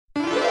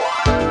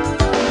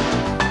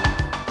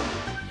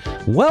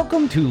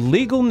Welcome to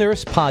Legal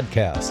Nurse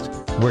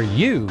Podcast, where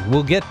you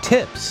will get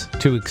tips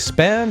to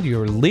expand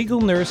your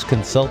legal nurse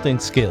consulting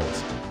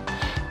skills.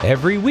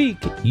 Every week,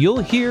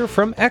 you'll hear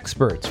from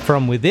experts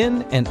from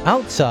within and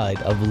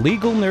outside of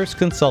legal nurse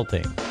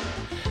consulting.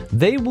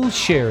 They will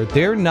share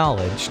their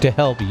knowledge to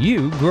help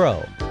you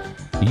grow.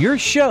 Your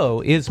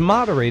show is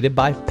moderated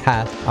by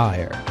Pat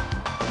Iyer,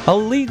 a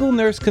legal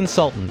nurse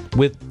consultant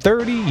with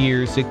 30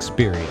 years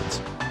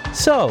experience.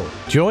 So,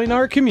 join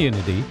our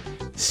community,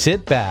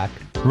 sit back,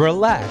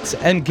 relax,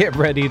 and get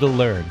ready to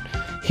learn.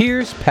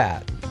 Here's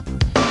Pat.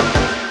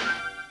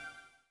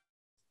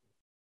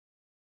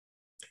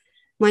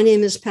 My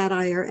name is Pat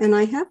Iyer, and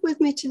I have with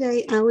me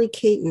today Allie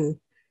Caton,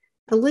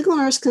 a legal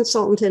nurse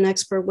consultant and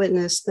expert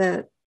witness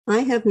that I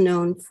have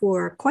known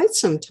for quite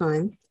some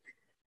time.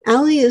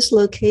 Allie is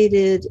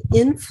located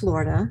in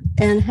Florida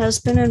and has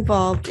been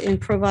involved in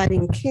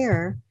providing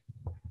care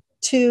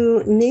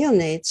to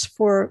neonates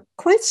for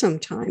quite some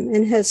time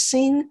and has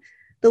seen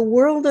the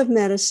world of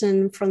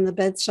medicine from the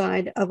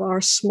bedside of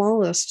our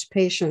smallest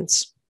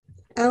patients.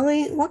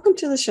 Allie, welcome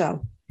to the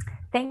show.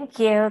 Thank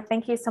you.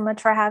 Thank you so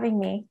much for having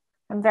me.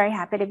 I'm very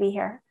happy to be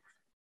here.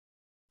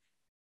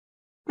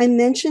 I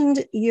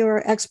mentioned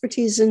your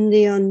expertise in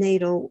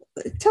neonatal.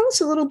 Tell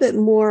us a little bit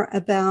more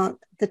about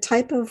the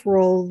type of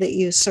role that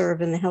you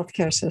serve in the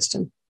healthcare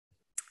system.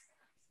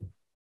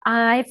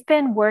 I've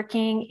been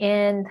working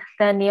in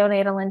the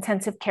neonatal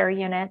intensive care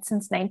unit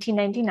since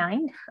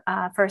 1999,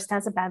 first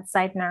as a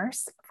bedside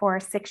nurse for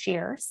 6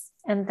 years.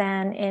 And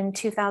then in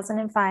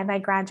 2005, I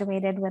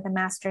graduated with a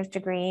master's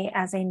degree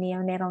as a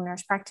neonatal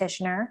nurse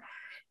practitioner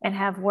and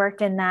have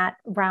worked in that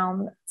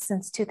realm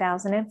since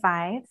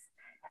 2005.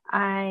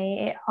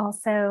 I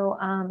also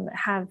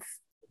have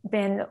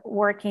been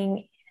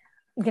working,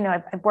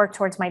 I've worked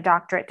towards my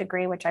doctorate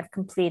degree, which I've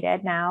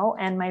completed now.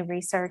 And my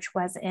research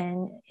was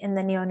in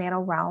the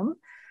neonatal realm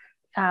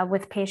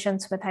with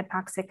patients with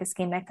hypoxic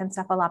ischemic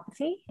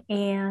encephalopathy.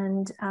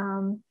 And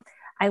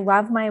I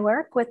love my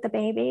work with the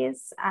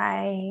babies.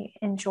 I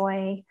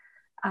enjoy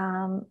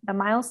the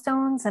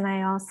milestones, and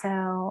I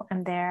also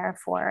am there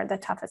for the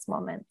toughest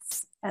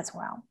moments as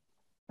well.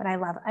 But I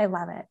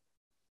love it.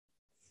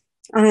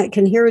 I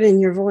can hear it in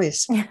your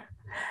voice.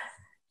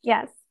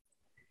 Yes.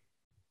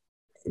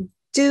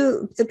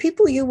 Do the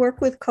people you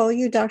work with call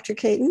you Dr.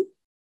 Caton?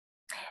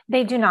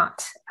 They do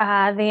not.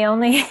 They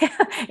only,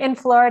 in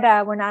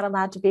Florida, we're not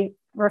allowed to be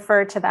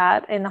referred to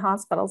that in the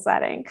hospital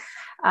setting.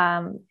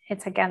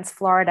 It's against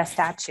Florida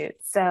statute.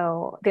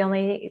 So the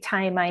only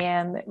time I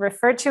am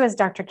referred to as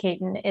Dr.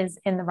 Caton is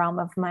in the realm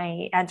of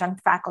my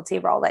adjunct faculty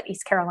role at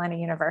East Carolina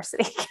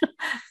University.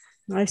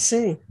 I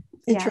see.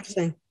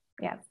 Interesting.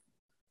 Yeah.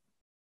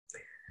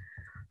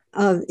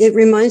 It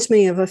reminds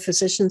me of a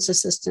physician's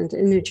assistant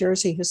in New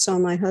Jersey who saw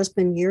my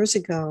husband years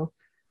ago.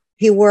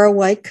 He wore a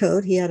white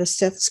coat. He had a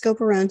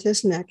stethoscope around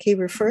his neck. He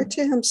referred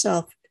to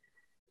himself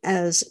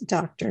as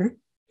doctor.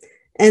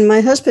 And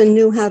my husband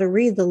knew how to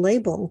read the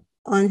label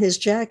on his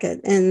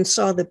jacket and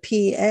saw the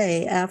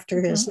PA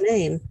after his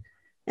name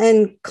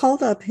and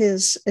called up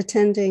his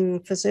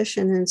attending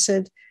physician and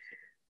said,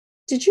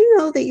 "Did you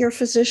know that your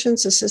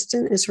physician's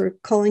assistant is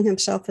calling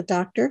himself a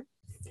doctor?"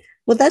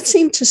 Well, that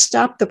seemed to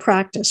stop the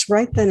practice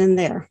right then and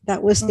there.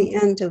 That was the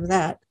end of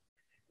that.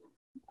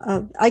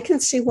 I can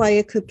see why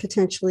it could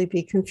potentially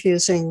be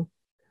confusing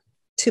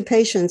to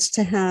patients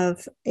to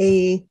have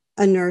a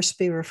nurse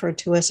be referred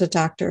to as a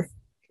doctor.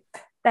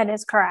 That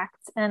is correct.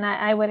 And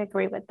I would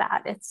agree with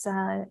that.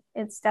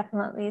 It's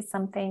definitely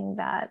something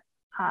that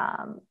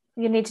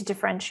you need to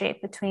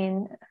differentiate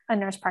between a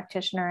nurse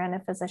practitioner and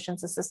a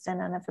physician's assistant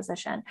and a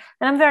physician.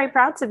 And I'm very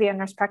proud to be a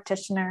nurse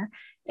practitioner.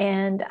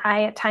 And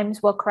I at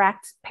times will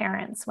correct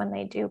parents when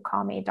they do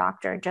call me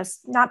doctor,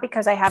 just not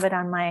because I have it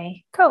on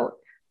my coat,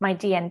 my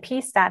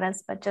DNP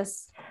status, but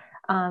just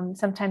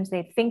sometimes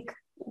they think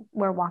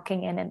we're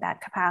walking in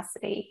that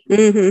capacity.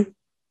 Mm-hmm.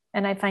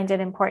 And I find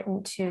it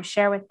important to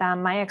share with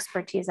them my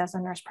expertise as a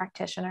nurse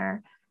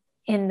practitioner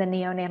in the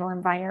neonatal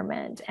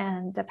environment.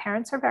 And the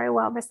parents are very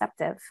well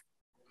receptive.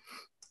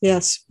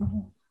 Yes.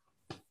 Mm-hmm.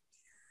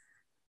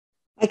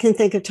 I can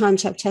think of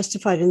times I've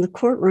testified in the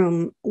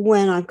courtroom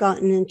when I've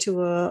gotten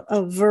into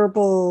a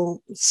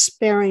verbal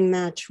sparring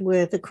match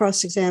with a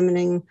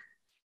cross-examining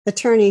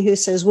attorney who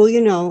says,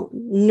 well,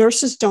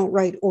 nurses don't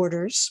write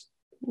orders.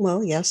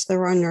 Well, yes,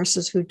 there are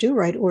nurses who do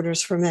write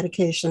orders for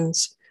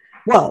medications.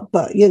 Well,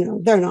 but,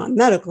 they're not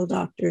medical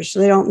doctors. So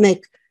they don't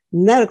make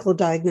medical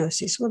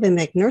diagnoses. Well, they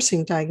make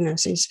nursing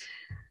diagnoses.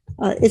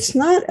 It's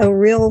not a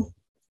real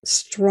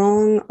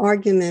strong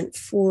argument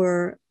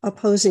for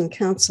opposing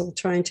counsel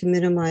trying to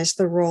minimize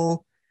the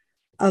role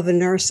of a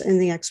nurse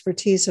and the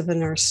expertise of a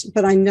nurse.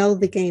 But I know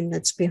the game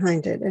that's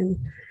behind it. And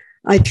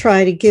I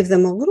try to give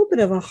them a little bit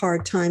of a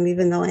hard time,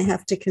 even though I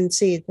have to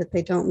concede that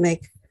they don't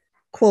make,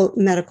 quote,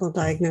 medical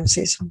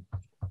diagnoses.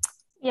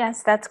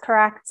 Yes, that's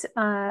correct.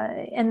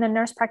 In the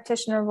nurse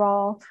practitioner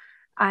role,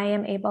 I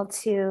am able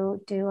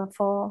to do a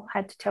full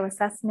head to toe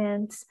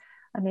assessment.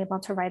 I'm able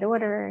to write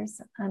orders.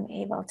 I'm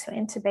able to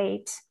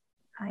intubate.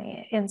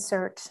 I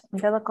insert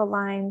umbilical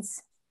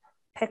lines,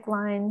 PICC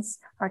lines,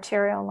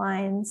 arterial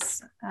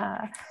lines.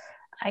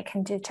 I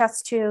can do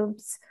chest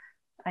tubes.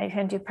 I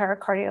can do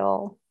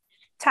pericardial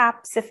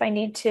taps if I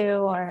need to,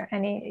 or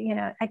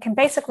I can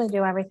basically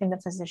do everything the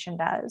physician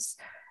does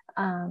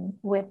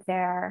with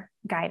their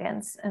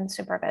guidance and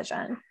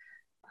supervision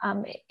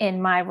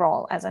in my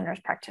role as a nurse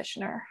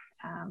practitioner.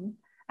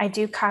 I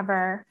do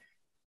cover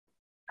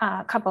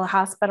a couple of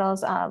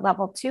hospitals,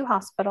 level 2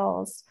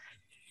 hospitals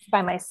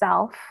by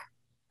myself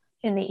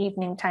in the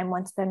evening time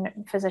once the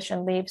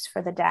physician leaves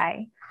for the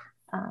day.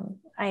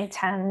 I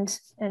attend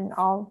and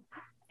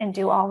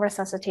do all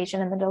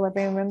resuscitation in the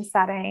delivery room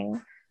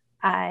setting.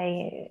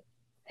 I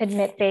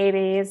admit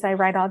babies. I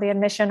write all the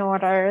admission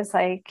orders.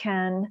 I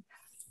can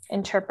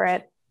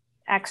interpret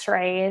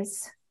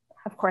x-rays.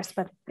 Of course,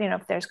 but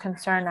if there's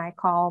concern, I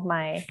call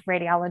my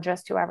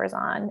radiologist, whoever's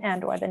on,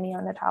 and or the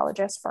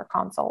neonatologist for a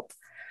consult.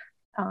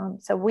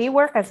 So we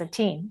work as a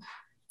team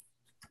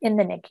in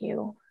the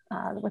NICU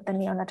with the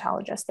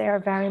neonatologist. They are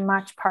very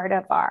much part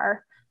of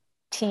our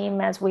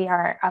team as we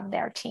are of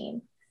their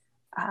team.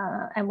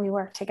 And we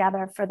work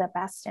together for the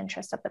best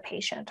interest of the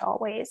patient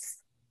always.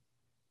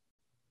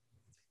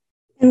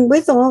 And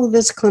with all of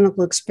this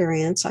clinical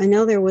experience, I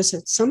know there was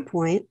at some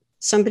point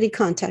somebody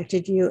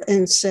contacted you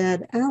and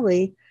said,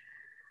 Allie,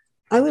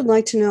 I would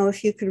like to know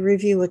if you could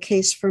review a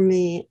case for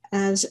me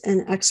as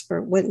an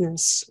expert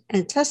witness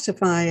and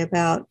testify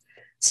about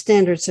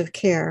standards of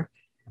care.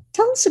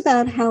 Tell us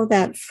about how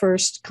that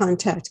first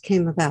contact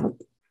came about.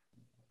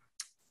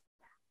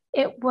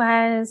 It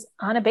was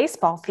on a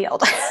baseball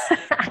field,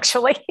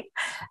 actually.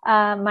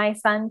 My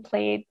son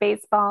played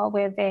baseball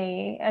with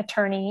an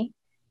attorney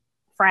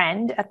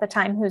friend at the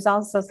time, whose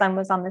also son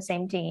was on the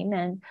same team.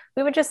 And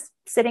we were just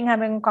sitting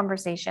having a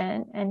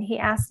conversation. And he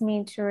asked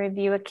me to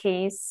review a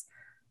case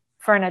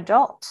for an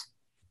adult,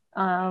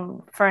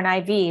 for an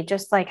IV,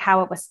 just like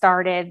how it was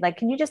started. Like,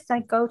 can you just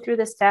go through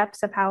the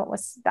steps of how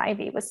the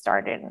IV was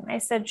started? And I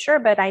said, sure,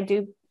 but I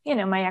do,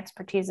 my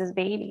expertise is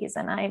babies.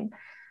 And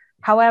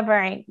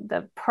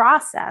the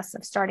process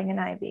of starting an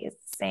IV is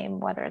the same,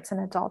 whether it's an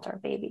adult or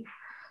baby.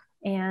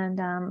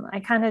 And I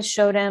kind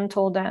of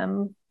told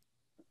him,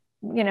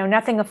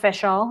 nothing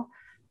official.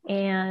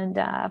 And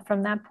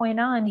from that point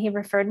on, he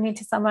referred me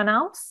to someone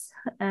else.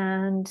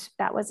 And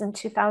that was in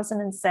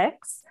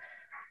 2006.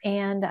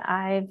 And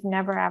I've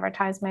never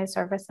advertised my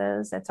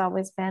services. It's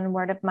always been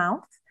word of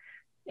mouth.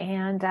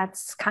 And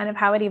that's kind of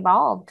how it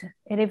evolved.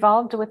 It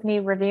evolved with me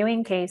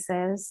reviewing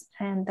cases.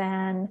 And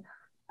then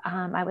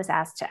I was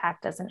asked to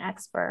act as an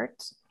expert.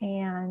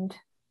 And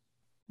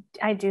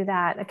I do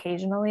that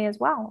occasionally as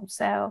well.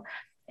 So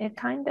it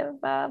kind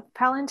of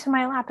fell into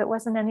my lap. It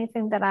wasn't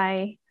anything that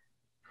I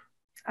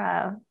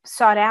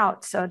sought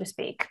out, so to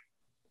speak.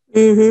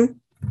 Mm-hmm.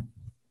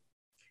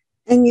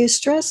 And you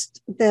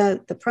stressed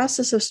that the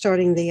process of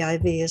starting the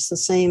IV is the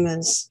same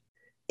as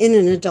in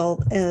an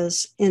adult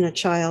as in a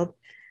child.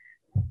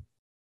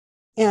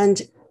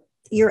 And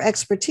your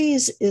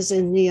expertise is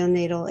in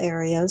neonatal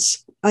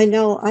areas. I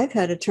know I've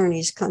had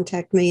attorneys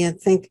contact me and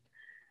think,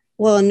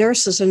 well, a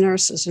nurse is a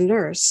nurse is a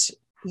nurse.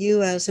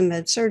 You as a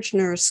med-surg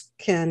nurse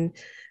can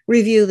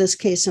review this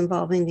case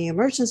involving the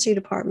emergency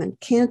department,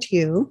 can't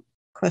you? ?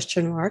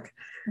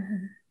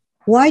 Mm-hmm.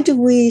 Why do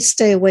we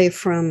stay away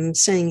from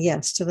saying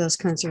yes to those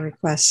kinds of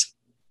requests?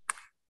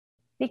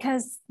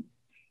 Because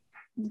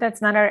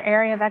that's not our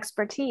area of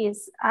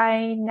expertise.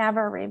 I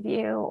never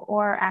review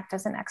or act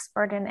as an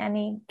expert in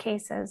any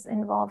cases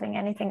involving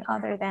anything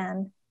other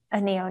than a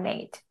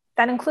neonate.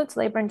 That includes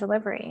labor and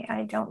delivery.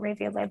 I don't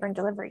review labor and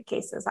delivery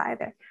cases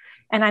either.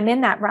 And I'm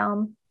in that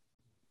realm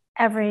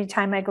every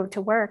time I go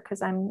to work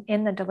because I'm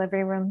in the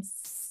delivery room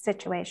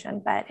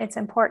situation. But it's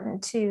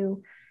important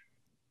to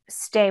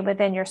stay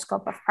within your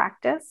scope of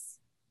practice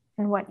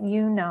and what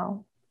you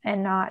know,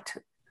 and not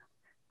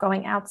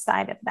going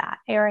outside of that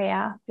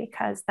area,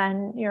 because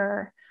then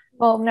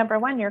number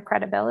one, your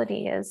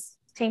credibility is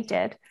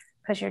tainted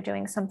because you're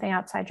doing something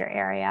outside your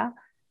area.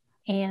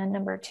 And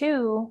number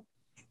two,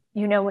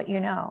 you know what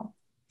you know.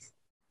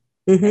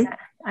 Mm-hmm.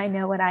 I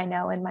know what I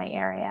know in my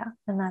area,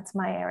 and that's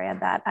my area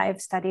that I've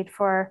studied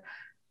for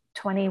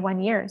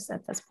 21 years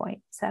at this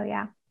point. So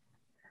yeah.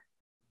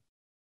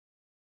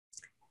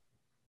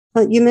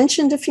 You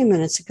mentioned a few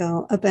minutes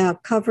ago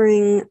about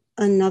covering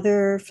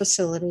another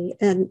facility,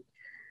 and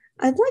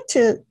I'd like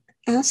to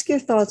ask your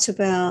thoughts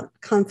about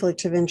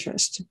conflict of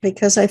interest,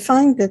 because I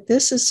find that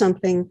this is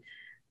something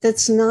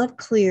that's not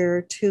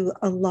clear to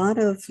a lot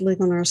of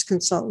legal nurse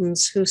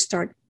consultants who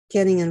start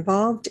getting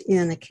involved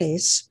in a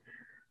case,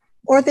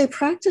 or they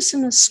practice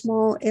in a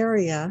small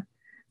area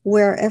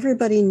where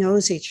everybody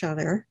knows each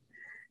other,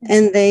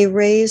 and they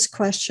raise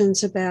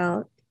questions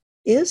about,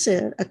 is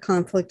it a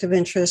conflict of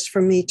interest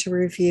for me to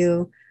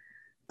review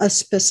a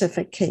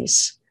specific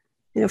case?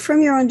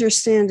 From your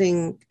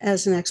understanding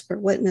as an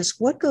expert witness,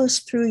 what goes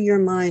through your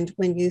mind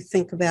when you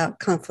think about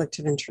conflict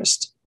of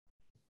interest?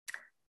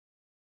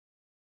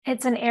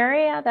 It's an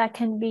area that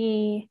can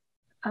be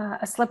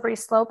a slippery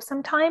slope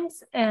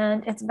sometimes,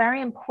 and it's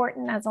very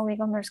important as a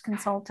legal nurse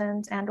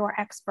consultant and or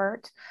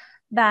expert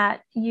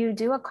that you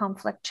do a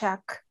conflict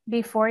check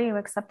before you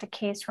accept a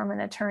case from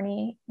an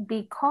attorney,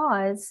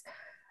 because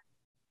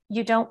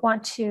you don't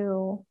want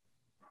to,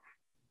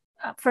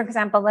 for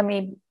example, let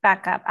me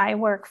back up. I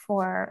work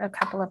for a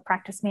couple of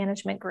practice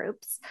management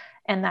groups,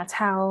 and that's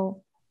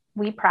how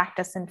we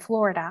practice in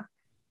Florida.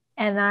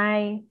 And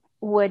I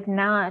would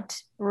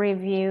not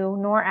review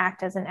nor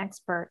act as an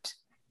expert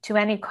to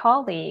any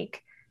colleague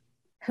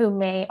who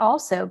may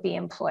also be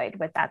employed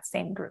with that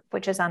same group,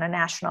 which is on a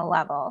national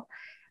level,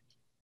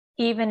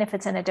 even if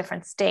it's in a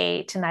different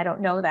state and I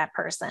don't know that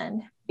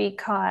person,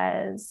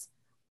 because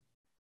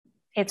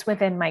it's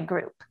within my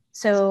group.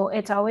 So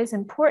it's always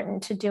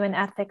important to do an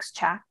ethics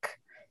check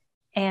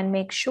and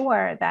make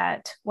sure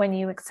that when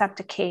you accept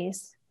a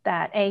case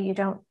that you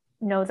don't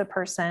know the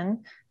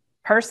person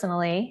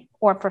personally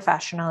or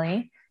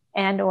professionally,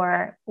 and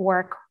or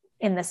work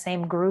in the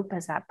same group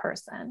as that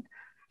person.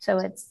 So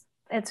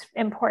it's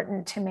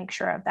important to make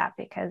sure of that,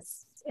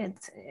 because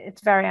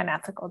it's very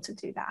unethical to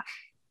do that.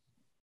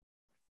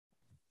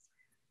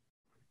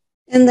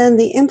 And then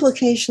the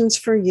implications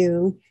for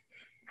you,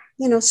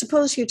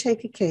 suppose you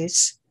take a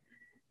case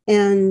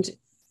and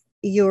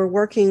you're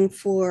working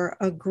for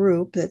a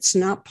group that's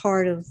not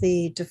part of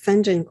the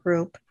defendant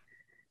group.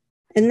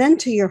 And then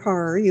to your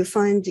horror, you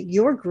find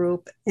your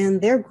group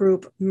and their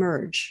group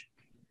merge.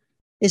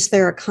 Is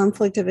there a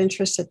conflict of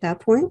interest at that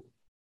point?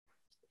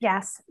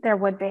 Yes, there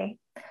would be.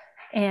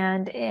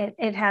 And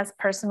it has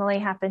personally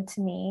happened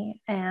to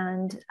me,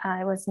 and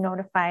I was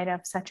notified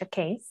of such a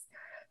case.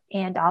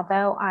 And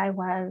although I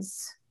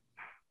was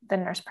the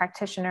nurse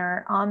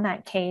practitioner on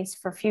that case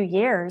for a few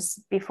years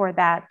before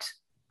that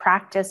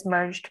practice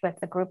merged with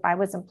the group I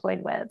was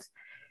employed with,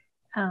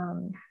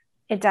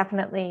 it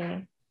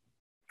definitely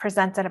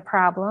presented a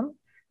problem.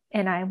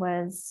 And I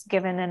was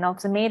given an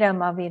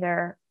ultimatum of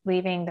either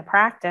leaving the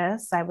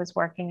practice I was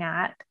working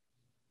at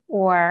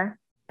or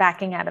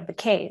backing out of the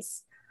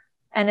case.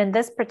 And in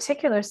this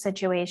particular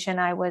situation,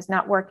 I was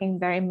not working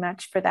very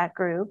much for that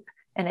group,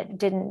 and it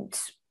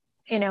didn't,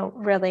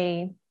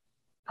 really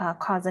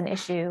cause an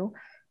issue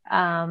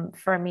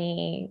for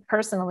me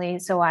personally.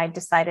 So I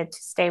decided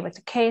to stay with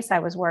the case I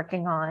was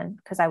working on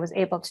because I was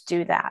able to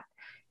do that.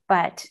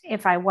 But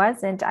if I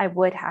wasn't, I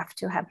would have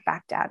to have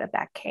backed out of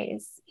that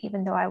case,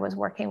 even though I was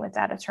working with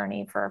that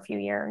attorney for a few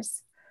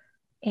years.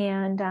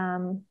 And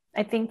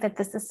I think that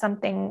this is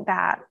something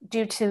that,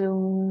 due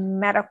to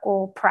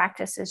medical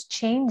practices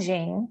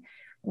changing,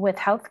 with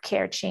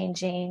healthcare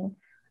changing,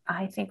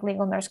 I think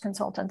legal nurse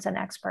consultants and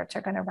experts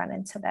are going to run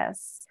into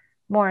this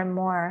more and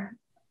more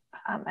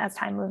as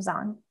time moves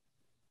on.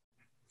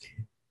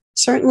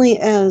 Certainly,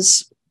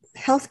 as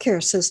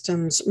healthcare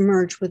systems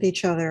merge with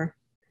each other,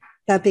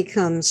 that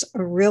becomes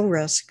a real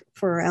risk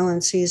for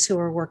LNCs who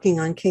are working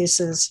on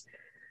cases.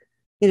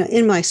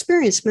 In my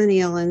experience, many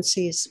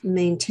LNCs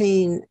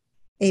maintain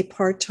a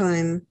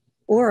part-time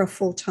or a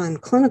full-time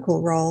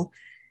clinical role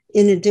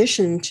in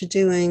addition to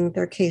doing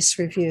their case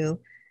review.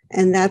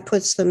 And that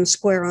puts them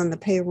square on the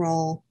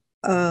payroll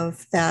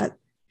of that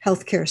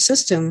healthcare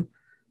system,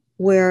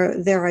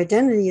 where their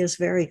identity is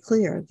very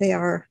clear. They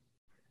are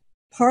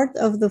part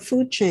of the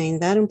food chain.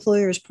 That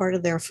employer is part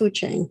of their food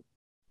chain.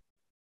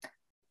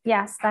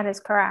 Yes, that is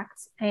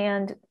correct.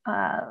 And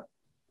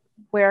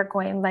we're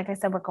going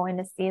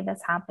to see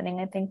this happening,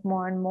 I think,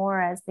 more and more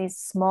as these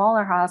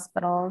smaller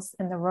hospitals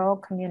in the rural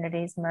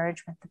communities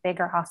merge with the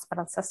bigger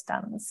hospital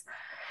systems.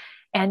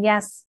 And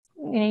yes,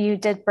 you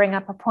did bring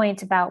up a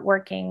point about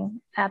working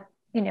at,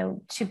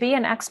 to be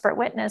an expert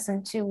witness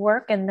and to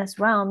work in this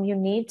realm, you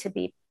need to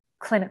be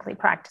clinically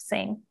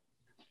practicing,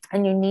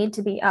 and you need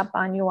to be up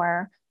on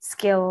your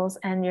skills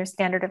and your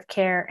standard of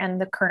care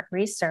and the current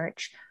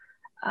research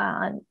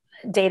on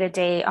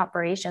day-to-day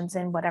operations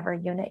in whatever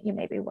unit you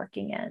may be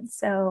working in.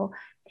 So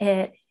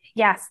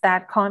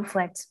that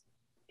conflict,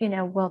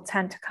 will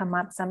tend to come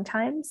up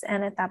sometimes.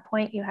 And at that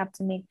point, you have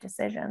to make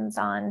decisions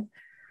on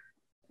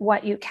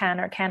what you can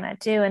or cannot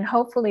do. And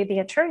hopefully the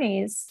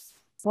attorneys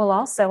will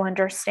also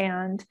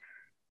understand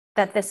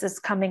that this is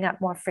coming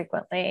up more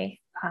frequently,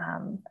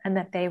 and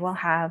that they will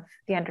have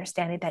the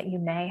understanding that you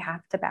may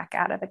have to back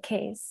out of a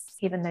case,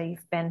 even though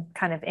you've been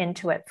kind of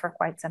into it for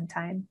quite some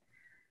time.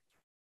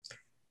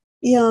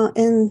 Yeah,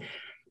 and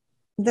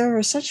there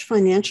are such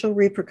financial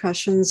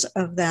repercussions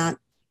of that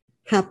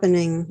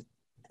happening.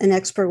 An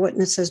expert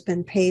witness has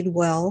been paid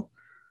well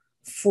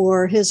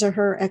for his or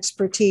her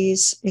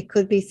expertise. It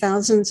could be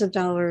thousands of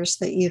dollars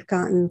that you've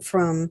gotten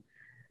from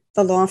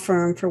the law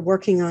firm for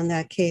working on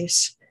that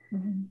case.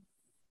 Mm-hmm.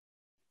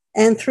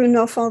 And through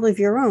no fault of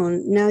your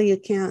own, now you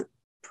can't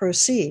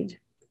proceed.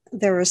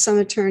 There are some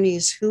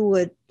attorneys who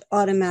would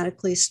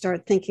automatically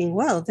start thinking,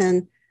 well,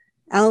 then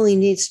Allie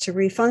needs to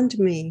refund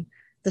me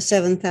the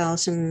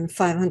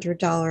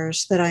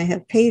 $7,500 that I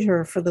have paid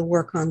her for the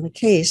work on the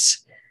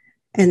case.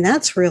 And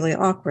that's really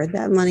awkward.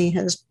 That money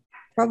has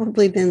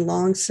probably been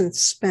long since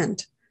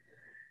spent.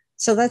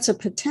 So that's a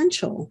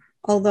potential,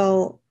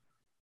 although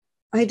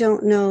I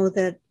don't know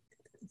that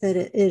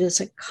it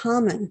is a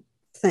common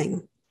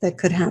thing that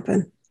could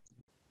happen.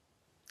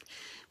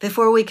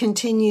 Before we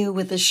continue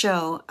with the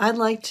show, I'd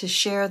like to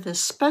share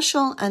this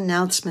special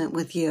announcement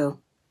with you.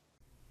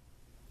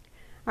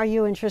 Are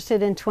you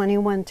interested in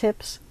 21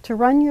 tips to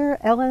run your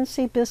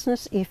LNC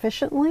business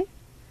efficiently?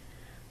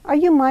 Are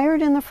you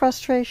mired in the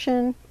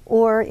frustration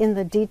or in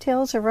the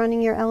details of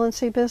running your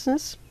LNC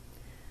business?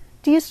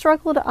 Do you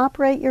struggle to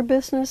operate your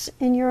business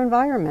in your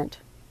environment?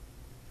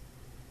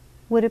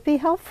 Would it be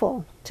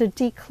helpful to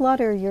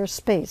declutter your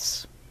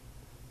space?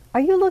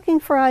 Are you looking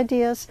for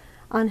ideas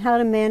on how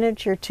to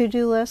manage your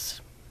to-do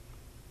list?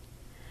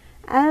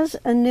 As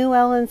a new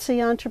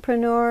LNC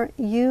entrepreneur,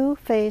 you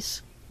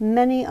face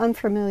many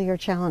unfamiliar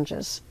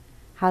challenges.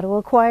 How to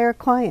acquire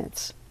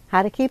clients,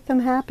 how to keep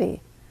them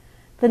happy,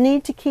 the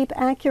need to keep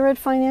accurate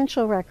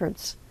financial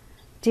records,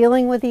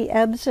 dealing with the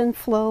ebbs and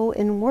flow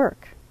in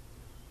work.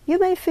 You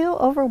may feel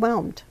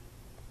overwhelmed.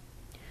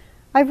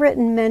 I've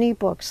written many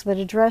books that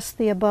address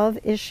the above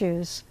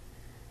issues.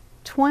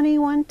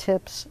 21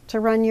 Tips to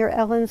Run Your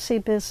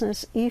LNC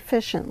Business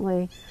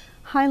Efficiently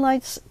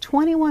highlights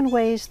 21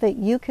 ways that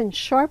you can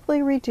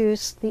sharply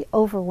reduce the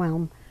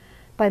overwhelm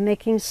by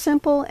making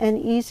simple and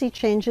easy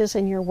changes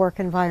in your work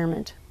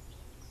environment.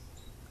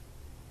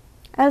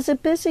 As a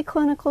busy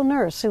clinical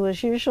nurse who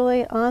is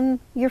usually on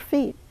your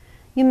feet,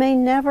 you may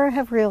never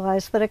have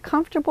realized that a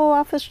comfortable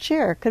office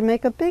chair could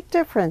make a big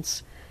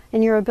difference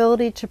in your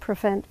ability to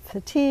prevent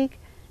fatigue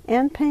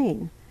and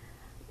pain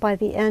by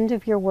the end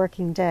of your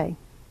working day.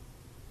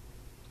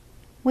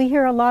 We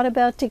hear a lot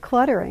about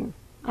decluttering.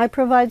 I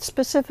provide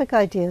specific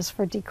ideas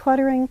for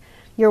decluttering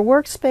your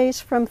workspace,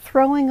 from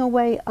throwing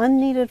away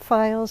unneeded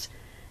files,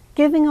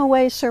 giving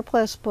away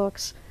surplus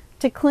books,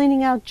 to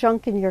cleaning out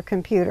junk in your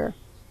computer.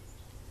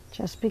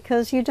 Just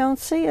because you don't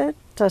see it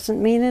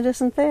doesn't mean it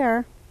isn't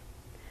there.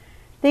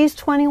 These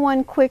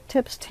 21 quick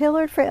tips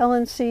tailored for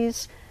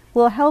LNCs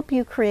will help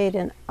you create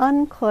an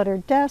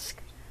uncluttered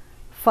desk,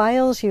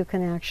 files you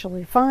can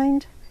actually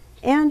find,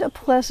 and a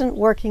pleasant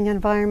working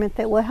environment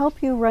that will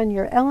help you run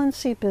your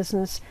LNC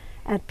business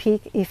at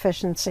peak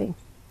efficiency.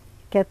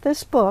 Get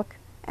this book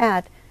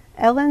at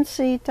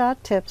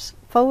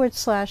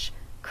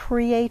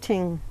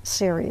lnc.tips/creating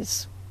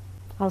series.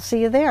 I'll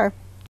see you there.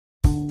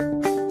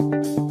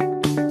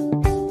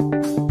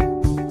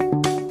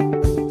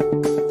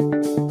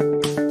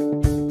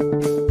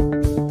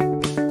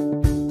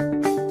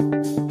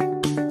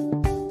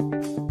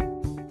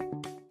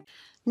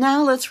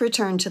 Now let's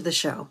return to the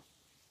show.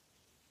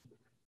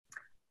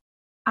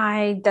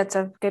 That's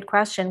a good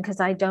question,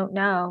 because I don't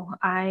know.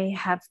 I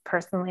have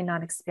personally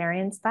not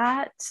experienced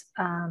that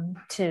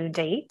to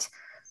date,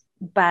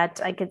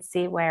 but I could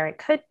see where it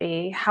could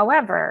be.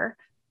 However,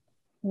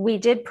 we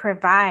did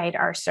provide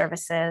our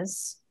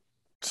services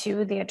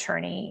to the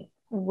attorney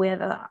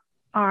with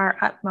our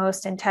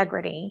utmost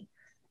integrity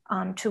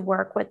to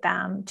work with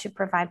them to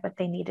provide what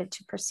they needed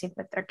to proceed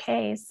with their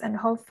case. And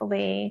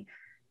hopefully,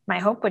 my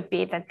hope would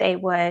be that they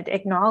would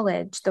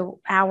acknowledge the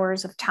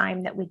hours of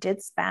time that we did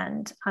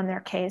spend on their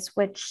case,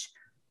 which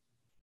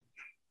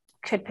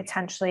could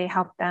potentially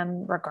help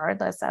them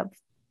regardless of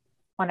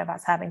one of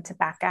us having to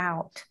back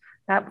out.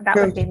 That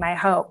would be my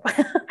hope.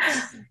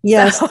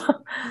 Yes.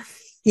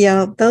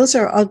 Yeah, those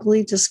are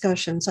ugly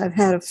discussions. I've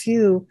had a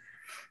few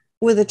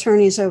with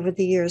attorneys over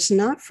the years,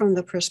 not from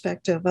the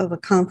perspective of a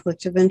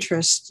conflict of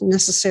interest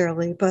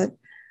necessarily, but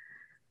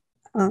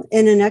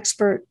in an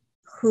expert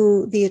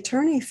who the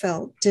attorney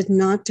felt did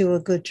not do a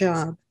good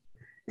job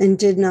and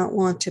did not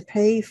want to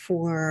pay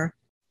for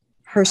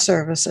her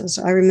services.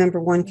 I remember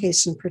one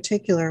case in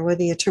particular where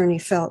the attorney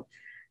felt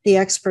the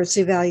expert's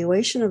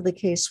evaluation of the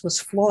case was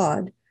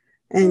flawed,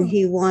 and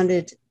he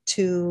wanted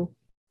to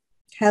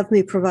have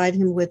me provide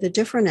him with a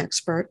different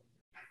expert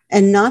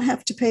and not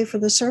have to pay for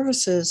the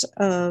services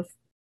of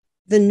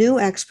the new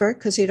expert,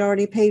 because he'd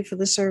already paid for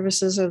the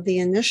services of the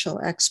initial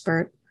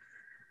expert.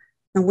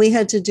 And we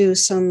had to do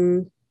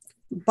some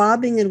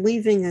bobbing and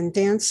weaving and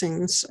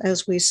dancings,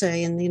 as we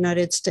say in the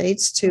United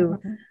States,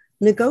 to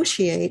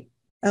negotiate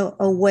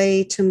a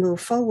way to move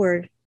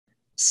forward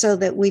so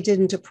that we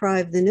didn't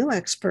deprive the new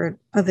expert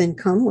of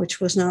income,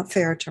 which was not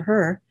fair to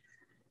her,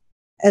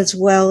 as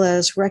well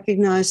as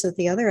recognize that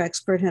the other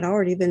expert had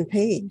already been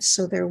paid.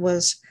 So there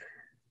was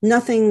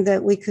nothing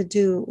that we could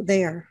do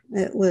there.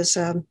 It was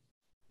a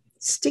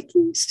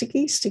sticky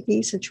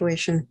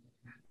situation.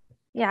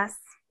 Yes,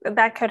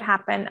 that could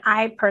happen.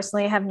 I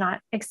personally have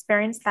not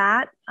experienced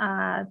that.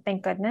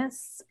 Thank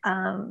goodness.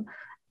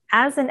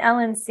 As an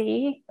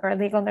LNC or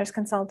legal nurse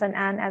consultant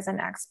and as an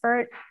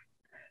expert,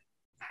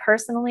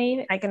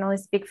 personally, I can only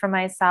speak for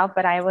myself,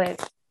 but I would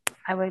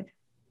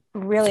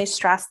really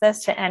stress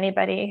this to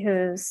anybody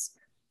who's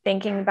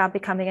thinking about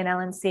becoming an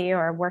LNC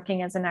or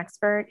working as an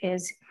expert: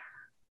 is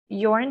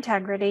your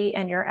integrity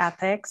and your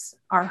ethics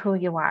are who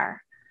you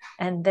are.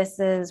 And this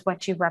is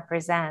what you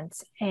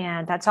represent.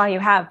 And that's all you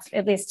have,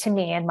 at least to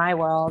me in my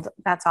world.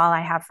 That's all I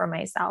have for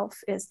myself,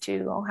 is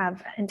to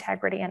have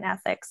integrity and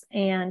ethics.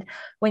 And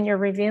when you're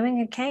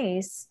reviewing a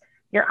case,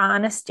 your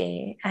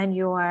honesty and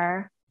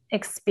your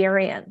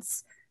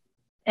experience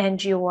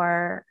and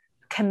your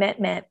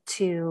commitment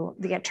to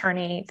the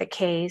attorney, the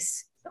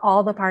case,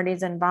 all the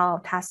parties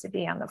involved has to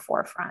be on the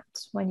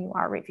forefront when you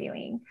are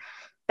reviewing.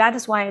 That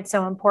is why it's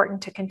so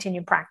important to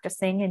continue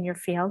practicing in your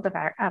field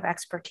of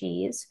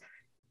expertise,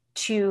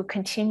 to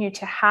continue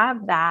to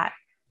have that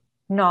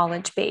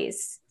knowledge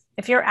base.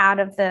 If you're out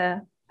of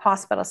the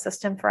hospital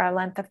system for a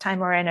length of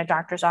time, or in a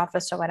doctor's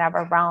office or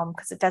whatever realm,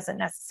 because it doesn't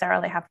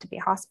necessarily have to be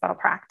hospital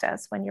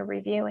practice when you're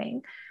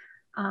reviewing,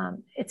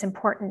 it's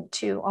important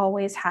to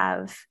always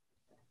have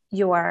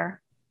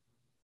your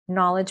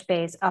knowledge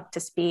base up to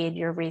speed,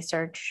 your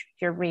research,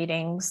 your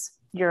readings,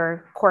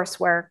 your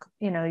coursework,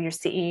 your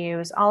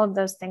CEUs, all of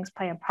those things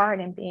play a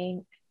part in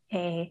being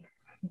a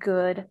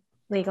good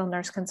legal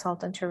nurse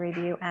consultant to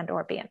review and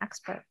or be an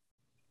expert.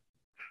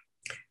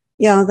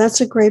 Yeah, that's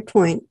a great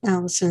point,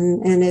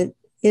 Allison. And it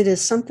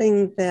is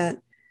something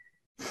that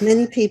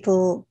many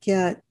people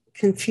get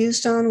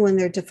confused on when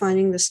they're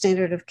defining the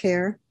standard of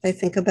care. They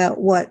think about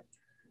what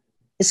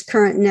is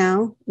current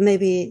now,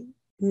 maybe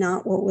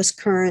not what was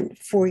current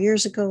 4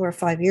 years ago or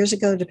 5 years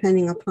ago,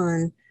 depending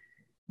upon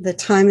the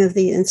time of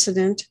the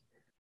incident.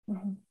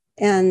 Mm-hmm.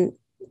 And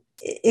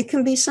it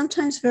can be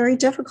sometimes very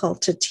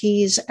difficult to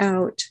tease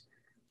out,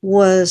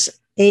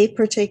 was a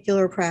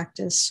particular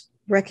practice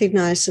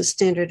recognized as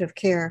standard of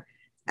care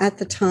at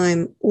the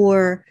time,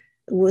 or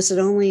was it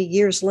only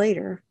years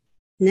later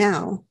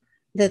now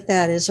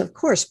that is? Of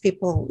course,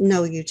 people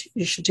know you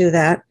should do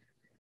that,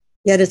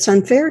 yet it's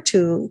unfair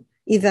to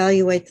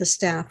evaluate the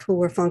staff who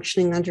were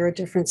functioning under a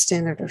different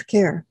standard of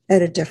care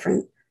at a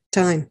different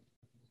time.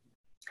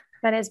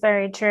 That is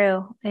very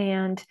true.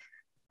 And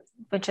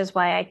which is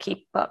why I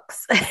keep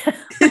books.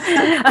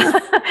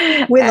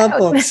 We love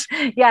books.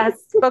 Yes,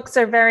 books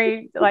are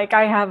very,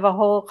 I have a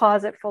whole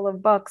closet full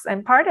of books.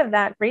 And part of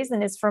that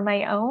reason is for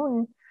my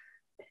own,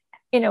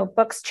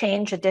 books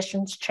change,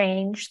 editions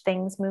change,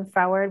 things move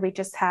forward. We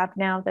just have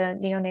now the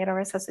neonatal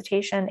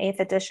resuscitation 8th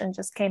edition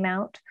just came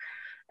out.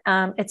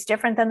 It's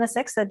different than the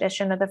 6th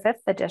edition or the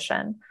 5th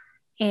edition.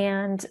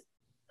 And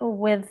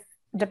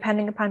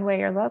depending upon where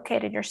you're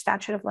located, your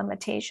statute of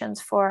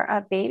limitations for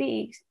a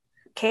baby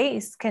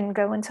case can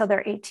go until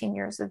they're 18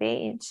 years of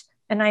age.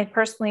 And I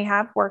personally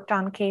have worked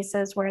on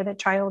cases where the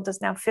child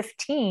is now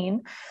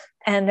 15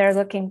 and they're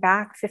looking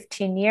back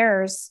 15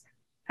 years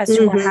as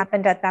to what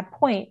happened at that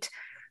point.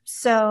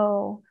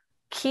 So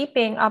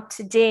keeping up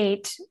to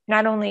date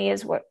not only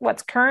is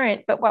what's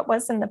current, but what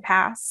was in the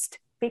past,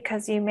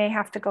 because you may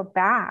have to go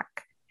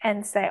back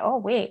and say, oh,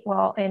 wait,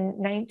 well,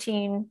 in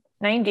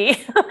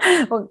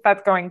 1990, well,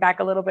 that's going back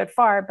a little bit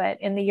far,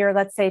 but in the year,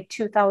 let's say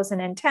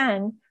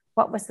 2010,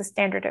 what was the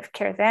standard of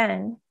care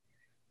then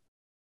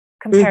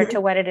compared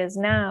to what it is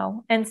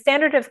now? And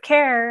standard of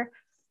care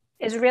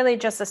is really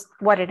just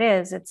what it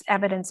is. It's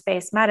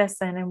evidence-based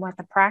medicine and what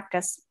the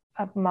practice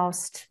of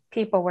most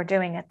people were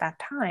doing at that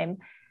time.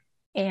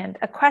 And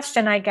a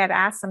question I get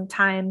asked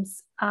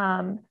sometimes,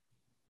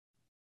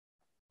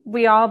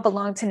 we all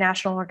belong to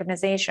national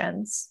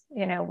organizations.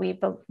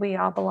 We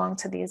all belong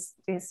to these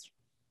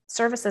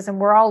services, and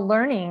we're all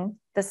learning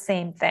the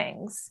same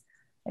things.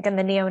 Like in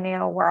the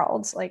neonatal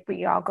world,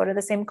 we all go to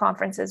the same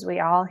conferences, we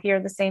all hear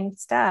the same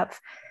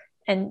stuff.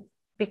 And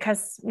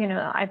because,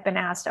 I've been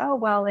asked, oh,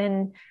 well,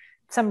 in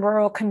some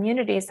rural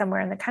community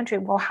somewhere in the country,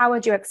 well, how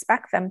would you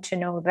expect them to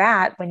know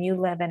that when you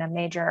live in a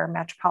major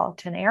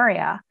metropolitan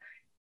area?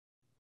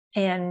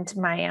 And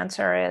my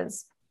answer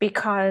is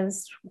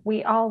because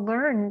we all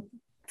learn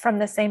from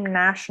the same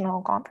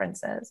national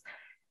conferences,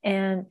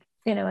 and,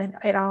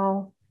 it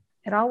all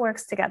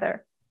works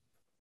together.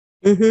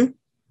 Mm-hmm.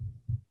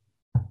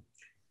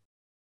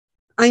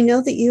 I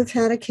know that you've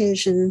had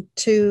occasion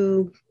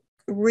to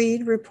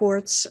read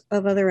reports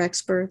of other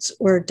experts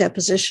or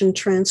deposition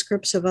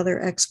transcripts of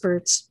other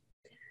experts.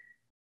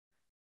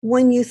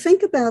 When you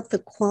think about the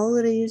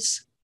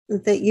qualities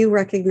that you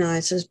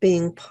recognize as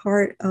being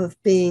part of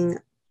being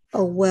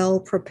a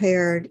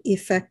well-prepared,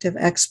 effective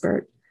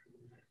expert,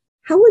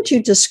 how would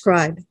you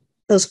describe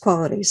those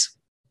qualities?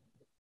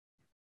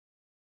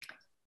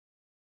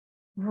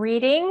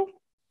 Reading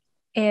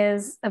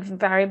is a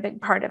very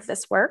big part of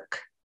this work.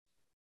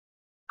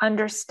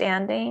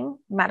 Understanding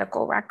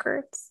medical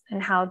records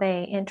and how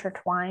they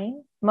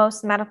intertwine.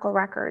 Most medical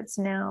records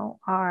now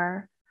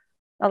are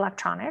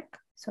electronic.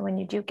 So when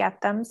you do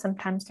get them,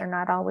 sometimes they're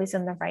not always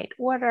in the right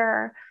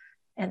order,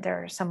 and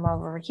there's some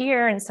over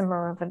here and some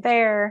are over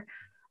there.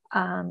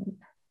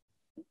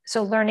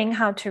 So learning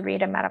how to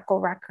read a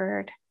medical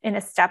record in a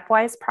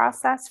stepwise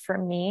process for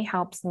me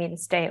helps me to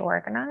stay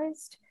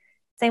organized.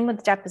 Same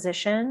with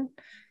deposition.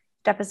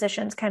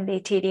 Depositions can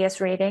be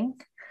tedious reading.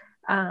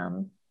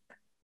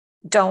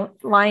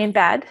 Don't lie in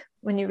bed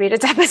when you read a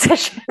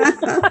deposition.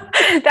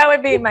 That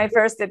would be my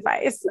first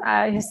advice.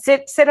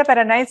 Sit up at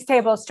a nice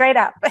table straight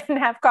up and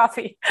have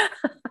coffee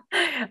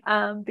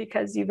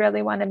because you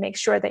really want to make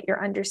sure that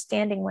you're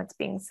understanding what's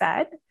being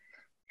said.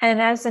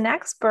 And as an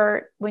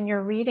expert, when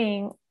you're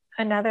reading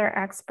another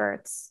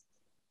expert's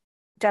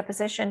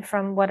deposition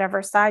from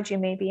whatever side you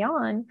may be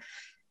on,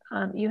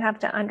 you have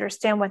to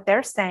understand what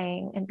they're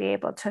saying and be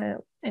able to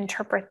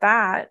interpret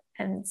that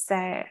and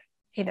say,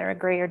 either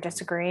agree or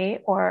disagree,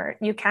 or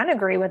you can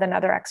agree with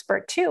another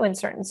expert too in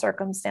certain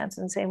circumstances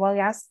and say, well,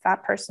 yes,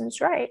 that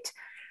person's right.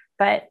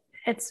 But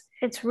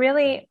it's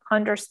really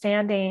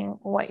understanding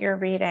what you're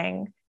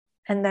reading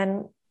and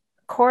then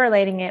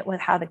correlating it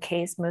with how the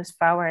case moves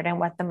forward and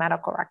what the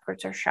medical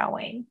records are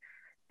showing.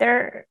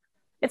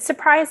 It's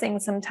surprising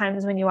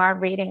sometimes when you are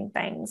reading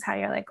things, how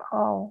you're like,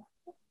 oh,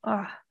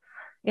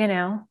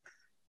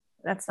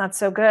 that's not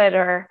so good,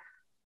 or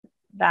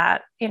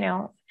that,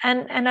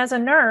 and as a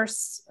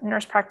nurse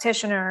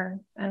practitioner,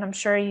 and I'm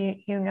sure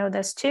you know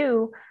this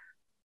too,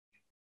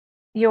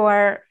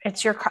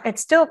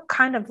 it's still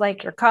kind of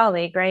like your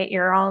colleague, right?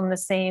 You're all in the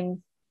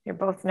same, you're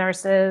both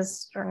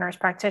nurses or nurse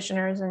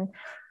practitioners. And,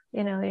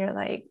 you're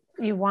like,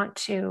 you want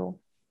to,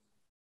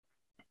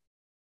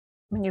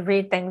 when you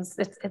read things,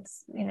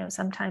 it's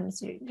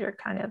sometimes you're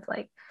kind of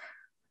like,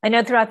 I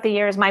know throughout the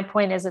years, my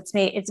point is it's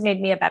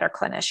made me a better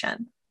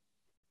clinician.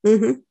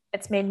 Mm-hmm.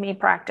 It's made me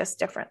practice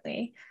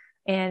differently.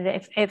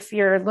 And if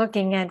you're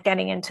looking at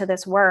getting into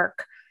this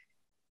work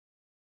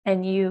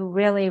and you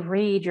really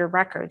read your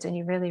records and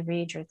you really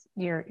read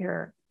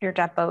your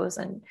depots,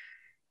 and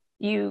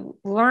you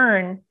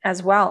learn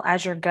as well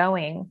as you're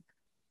going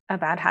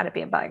about how to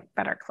be a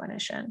better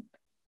clinician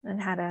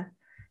and how to,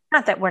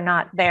 not that we're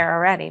not there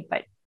already,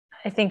 but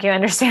I think you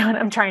understand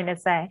what I'm trying to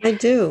say. I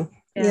do.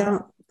 Yeah.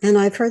 And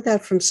I've heard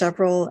that from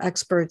several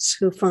experts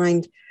who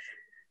find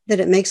that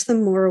it makes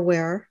them more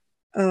aware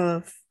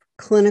of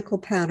clinical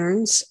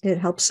patterns. It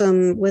helps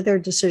them with their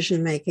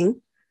decision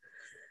making.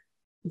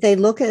 They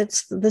look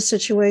at the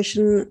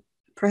situation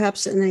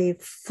perhaps in a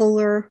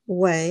fuller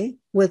way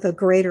with a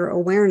greater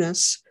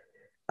awareness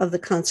of the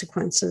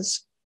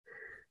consequences.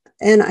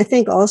 And I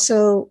think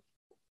also,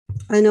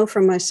 I know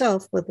for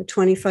myself, with the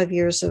 25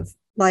 years of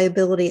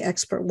liability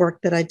expert work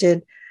that I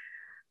did,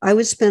 I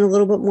would spend a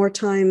little bit more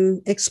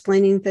time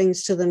explaining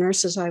things to the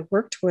nurses I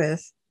worked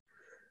with.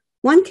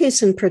 One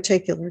case in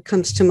particular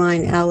comes to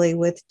mind, Allie,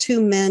 with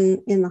two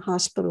men in the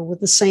hospital with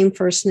the same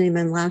first name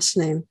and last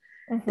name.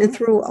 Mm-hmm. And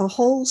through a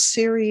whole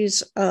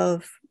series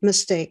of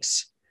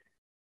mistakes,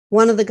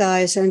 one of the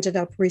guys ended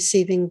up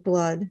receiving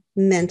blood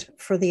meant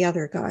for the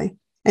other guy,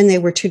 and they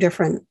were two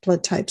different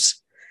blood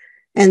types.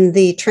 And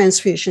the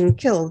transfusion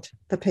killed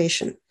the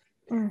patient.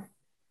 Mm.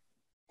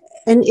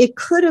 And it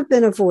could have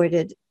been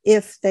avoided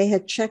if they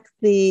had checked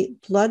the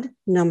blood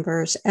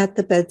numbers at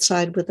the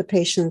bedside with the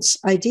patient's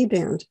ID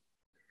band.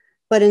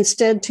 But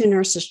instead, two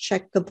nurses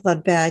checked the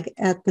blood bag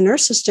at the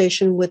nurse's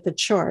station with the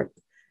chart,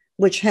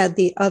 which had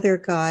the other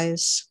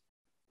guy's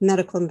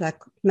medical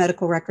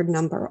record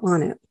number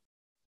on it.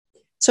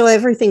 So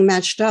everything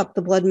matched up.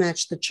 The blood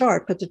matched the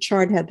chart, but the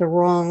chart had the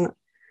wrong.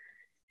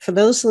 For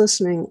those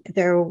listening,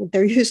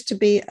 there used to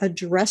be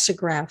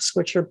addressographs,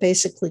 which are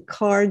basically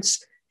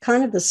cards,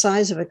 kind of the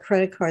size of a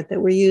credit card,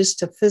 that were used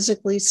to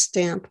physically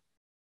stamp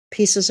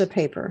pieces of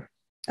paper.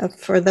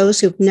 For those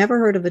who've never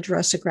heard of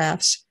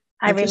addressographs,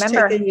 I remember. Just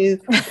taken you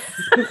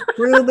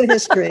through the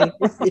history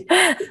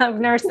of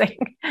nursing.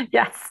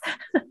 Yes.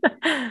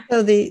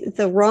 So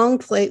the wrong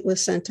plate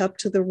was sent up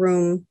to the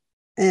room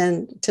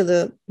and to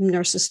the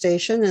nurse's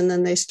station, and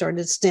then they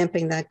started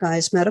stamping that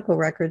guy's medical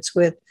records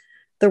with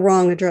the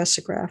wrong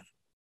addressograph.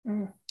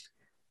 Mm.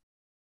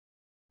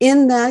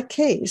 In that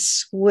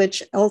case,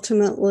 which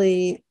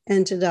ultimately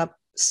ended up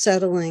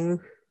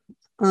settling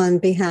on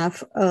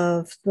behalf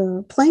of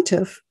the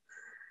plaintiff,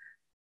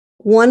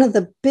 one of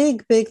the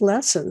big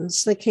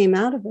lessons that came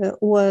out of it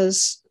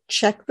was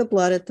check the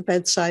blood at the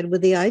bedside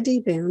with the ID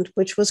band,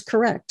 which was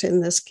correct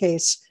in this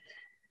case.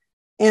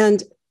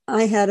 And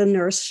I had a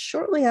nurse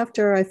shortly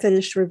after I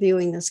finished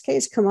reviewing this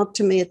case come up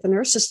to me at the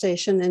nurse's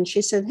station, and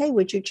she said, "Hey,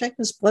 would you check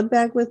this blood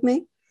bag with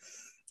me?"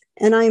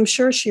 And I am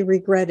sure she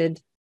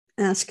regretted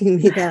asking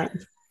me that.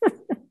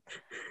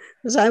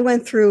 Because I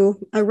went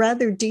through a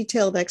rather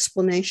detailed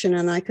explanation,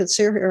 and I could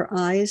see her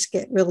eyes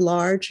get real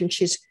large, and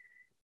she's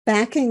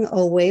backing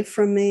away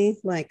from me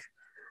like,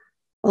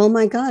 oh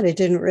my God, I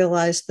didn't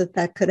realize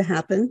that could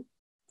happen.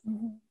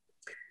 Mm-hmm.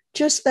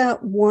 Just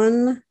that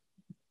one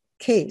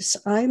case,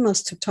 I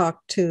must have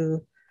talked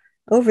to,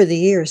 over the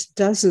years,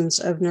 dozens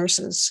of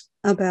nurses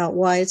about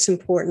why it's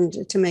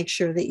important to make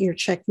sure that you're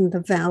checking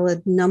the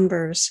valid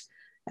numbers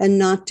and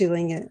not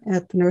doing it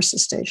at the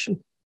nurse's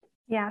station.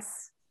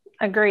 Yes,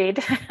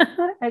 agreed.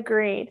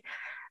 Agreed.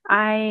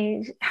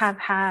 I have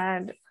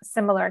had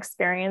similar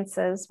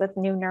experiences with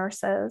new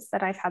nurses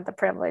that I've had the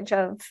privilege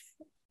of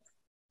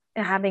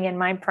having in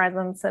my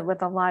presence,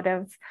 with a lot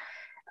of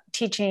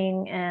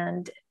teaching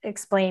and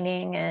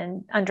explaining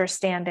and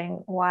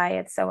understanding why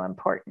it's so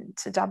important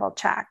to double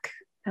check.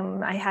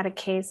 I had a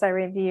case I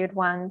reviewed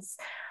once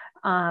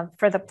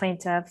for the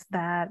plaintiff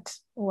that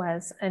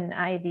was an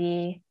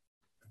IV.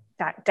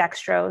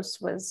 Dextrose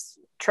was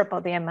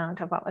triple the amount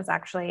of what was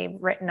actually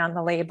written on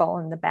the label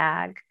in the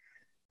bag.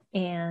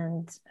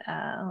 And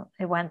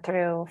it went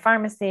through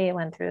pharmacy,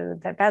 went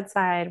through the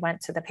bedside,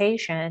 went to the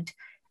patient.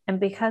 And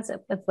because it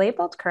was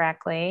labeled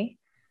correctly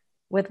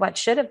with what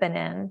should have been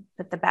in,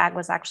 that the bag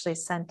was actually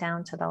sent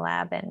down to the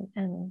lab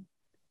and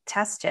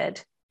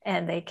tested.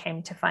 And they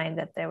came to find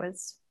that there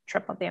was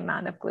triple the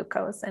amount of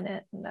glucose in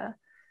it. And the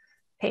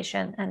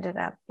patient ended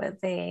up with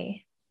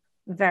a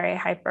very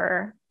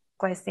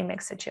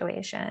hyperglycemic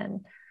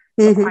situation,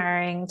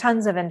 requiring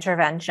tons of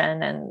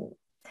intervention. And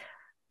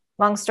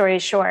long story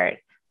short,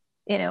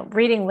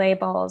 reading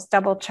labels,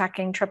 double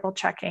checking, triple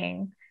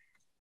checking,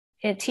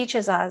 it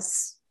teaches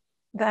us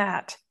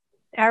that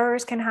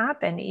errors can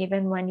happen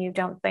even when you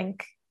don't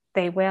think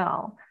they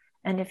will.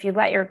 And if you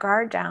let your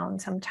guard down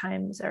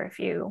sometimes, or if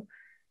you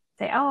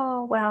say,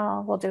 oh,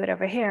 well, we'll do it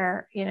over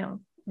here,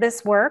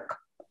 this work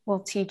will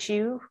teach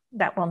you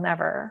that will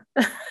never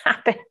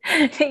happen.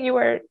 You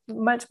are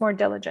much more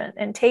diligent,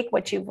 and take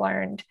what you've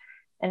learned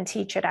and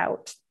teach it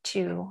out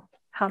to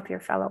help your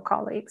fellow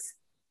colleagues.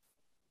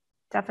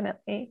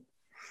 Definitely.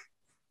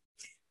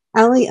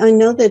 Ali, I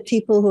know that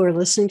people who are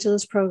listening to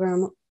this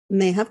program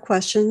may have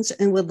questions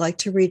and would like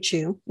to reach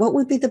you. What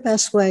would be the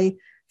best way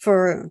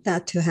for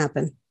that to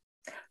happen?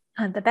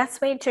 The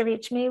best way to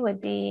reach me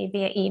would be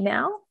via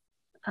email.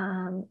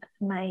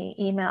 My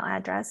email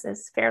address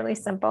is fairly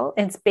simple.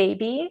 It's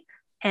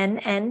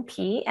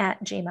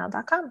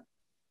babynp@gmail.com.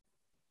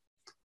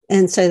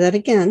 And say that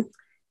again.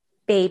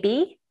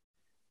 Baby,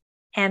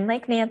 N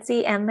like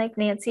Nancy, N like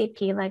Nancy,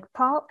 P like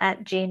Paul,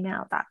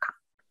 @gmail.com.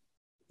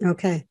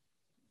 Okay.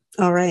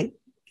 All right.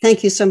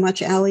 Thank you so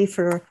much, Ali,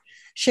 for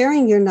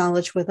sharing your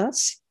knowledge with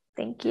us.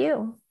 Thank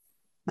you.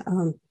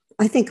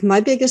 I think my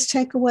biggest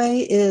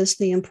takeaway is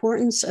the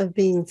importance of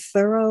being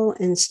thorough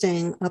and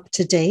staying up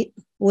to date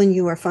when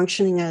you are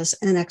functioning as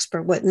an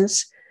expert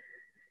witness.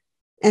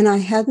 And I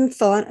hadn't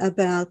thought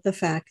about the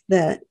fact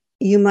that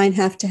you might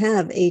have to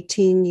have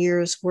 18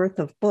 years worth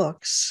of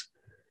books.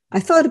 I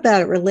thought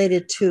about it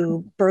related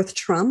to birth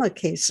trauma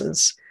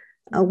cases,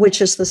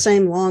 which is the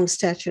same long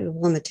statute of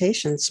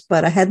limitations,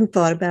 but I hadn't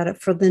thought about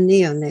it for the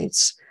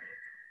neonates,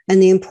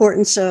 and the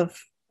importance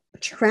of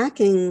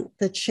tracking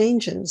the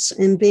changes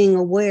and being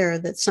aware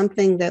that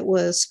something that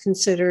was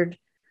considered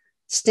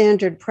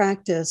standard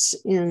practice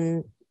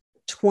in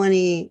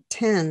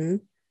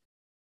 2010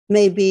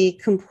 may be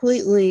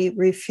completely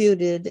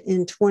refuted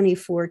in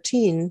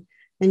 2014.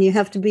 And you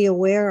have to be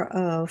aware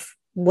of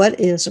what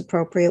is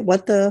appropriate,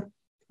 what the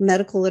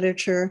medical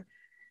literature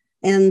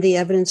and the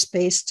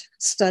evidence-based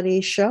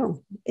studies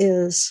show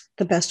is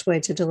the best way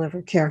to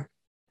deliver care.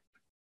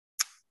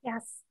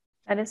 Yes,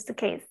 that is the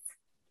case.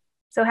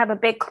 So have a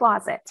big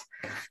closet.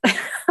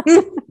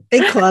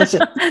 Big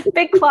closet.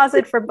 Big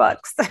closet for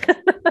books.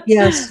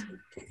 Yes,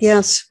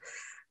 yes.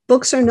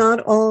 Books are not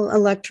all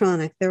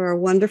electronic. There are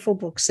wonderful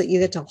books that you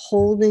get to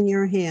hold in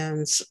your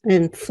hands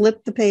and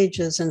flip the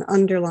pages and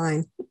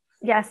underline.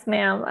 Yes,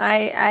 ma'am.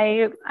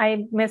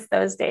 I miss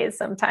those days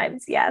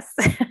sometimes. Yes.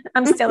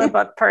 I'm still a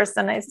book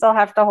person. I still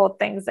have to hold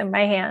things in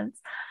my hands.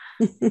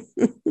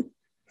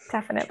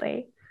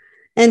 Definitely.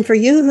 And for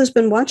you who's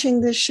been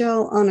watching this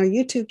show on our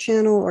YouTube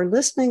channel or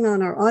listening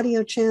on our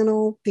audio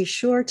channel, be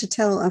sure to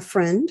tell a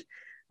friend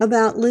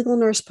about Legal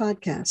Nurse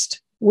Podcast.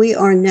 We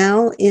are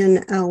now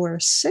in our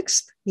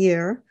 6th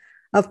year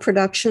of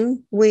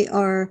production. We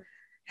are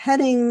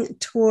heading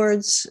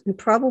towards, and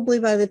probably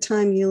by the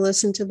time you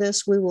listen to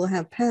this, we will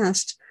have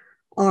passed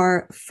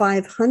our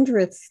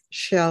 500th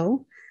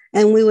show.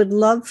 And we would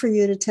love for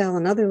you to tell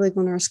another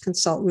legal nurse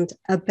consultant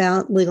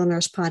about Legal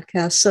Nurse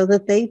Podcast so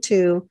that they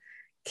too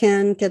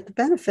can get the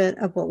benefit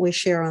of what we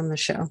share on the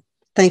show.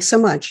 Thanks so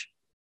much.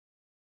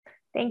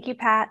 Thank you,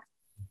 Pat.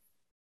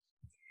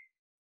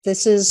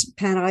 This is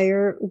Pat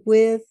Iyer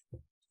with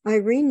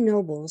Irene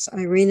Nobles.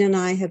 Irene and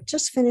I have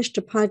just finished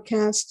a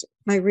podcast.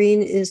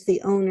 Irene is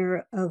the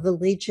owner of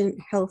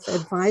Allegiant Health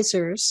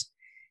Advisors,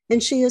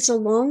 and she is a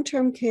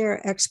long-term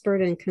care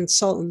expert and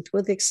consultant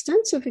with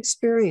extensive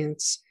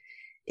experience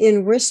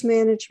in risk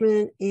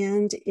management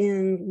and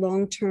in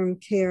long-term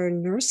care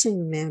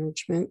nursing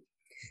management.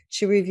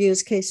 She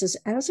reviews cases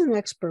as an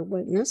expert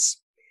witness.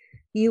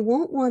 You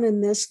won't want to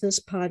miss this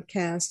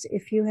podcast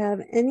if you have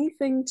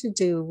anything to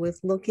do with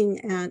looking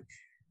at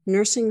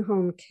nursing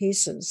home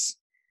cases.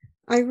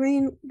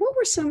 Irene, what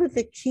were some of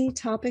the key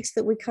topics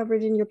that we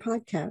covered in your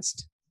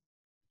podcast?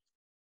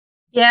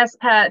 Yes,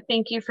 Pat,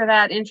 thank you for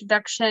that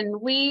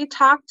introduction. We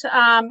talked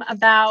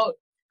about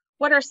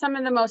what are some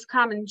of the most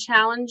common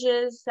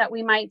challenges that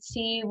we might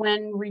see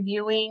when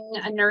reviewing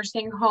a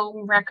nursing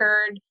home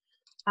record.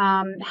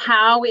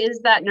 How is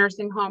that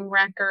nursing home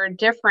record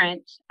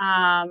different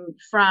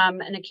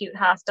from an acute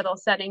hospital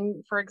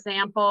setting, for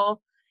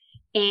example?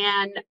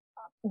 And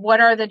what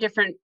are the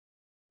different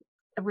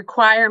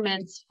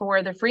requirements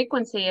for the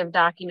frequency of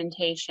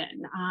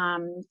documentation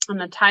and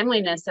the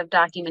timeliness of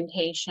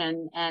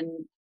documentation,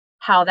 and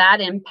how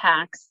that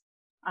impacts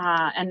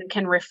and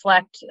can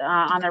reflect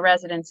on the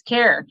resident's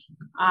care?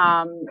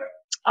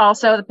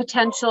 Also, the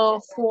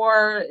potential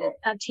for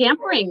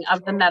tampering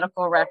of the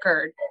medical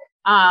record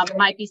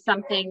might be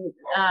something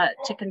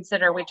to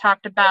consider. We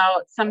talked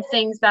about some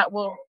things that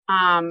will,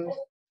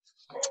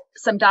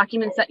 some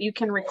documents that you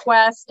can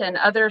request and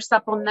other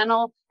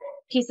supplemental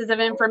pieces of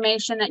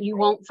information that you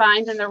won't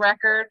find in the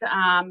record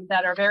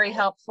that are very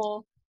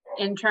helpful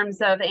in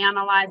terms of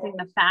analyzing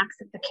the facts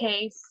of the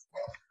case.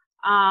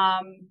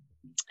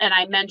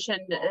 I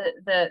mentioned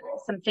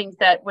some things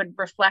that would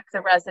reflect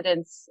the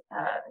residents'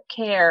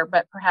 care,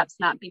 but perhaps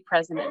not be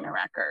present in the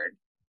record.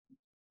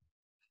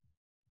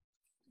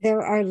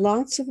 There are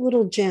lots of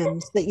little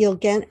gems that you'll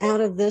get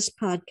out of this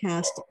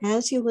podcast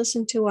as you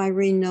listen to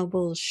Irene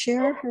Noble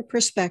share her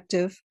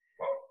perspective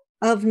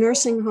of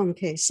nursing home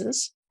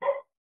cases.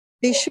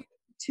 Be sure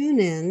to tune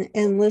in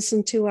and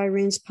listen to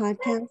Irene's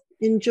podcast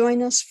and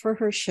join us for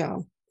her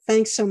show.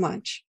 Thanks so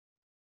much.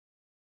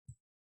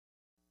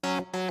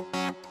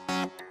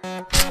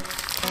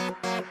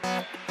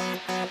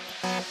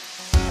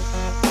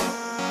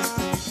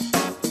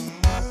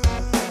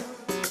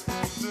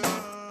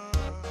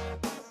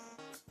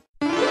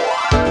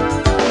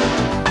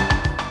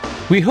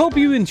 We hope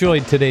you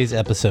enjoyed today's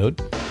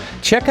episode.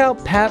 Check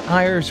out Pat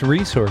Iyer's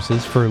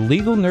resources for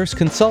legal nurse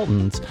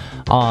consultants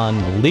on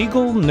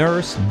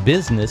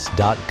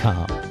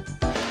legalnursebusiness.com.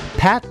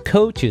 Pat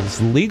coaches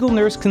legal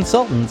nurse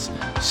consultants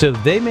so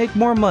they make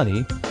more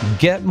money,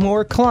 get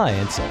more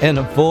clients, and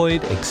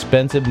avoid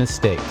expensive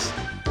mistakes.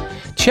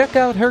 Check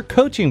out her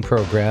coaching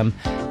program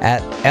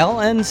at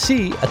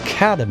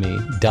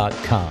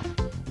lncacademy.com.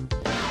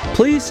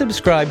 Please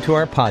subscribe to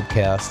our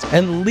podcast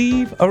and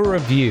leave a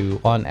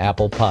review on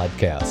Apple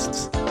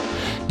Podcasts.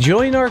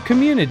 Join our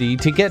community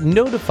to get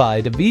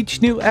notified of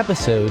each new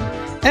episode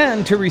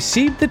and to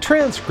receive the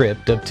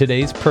transcript of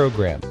today's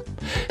program.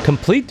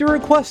 Complete the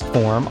request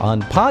form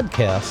on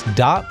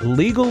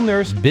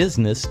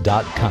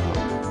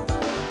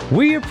podcast.legalnursebusiness.com.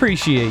 We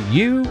appreciate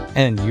you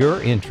and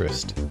your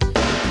interest.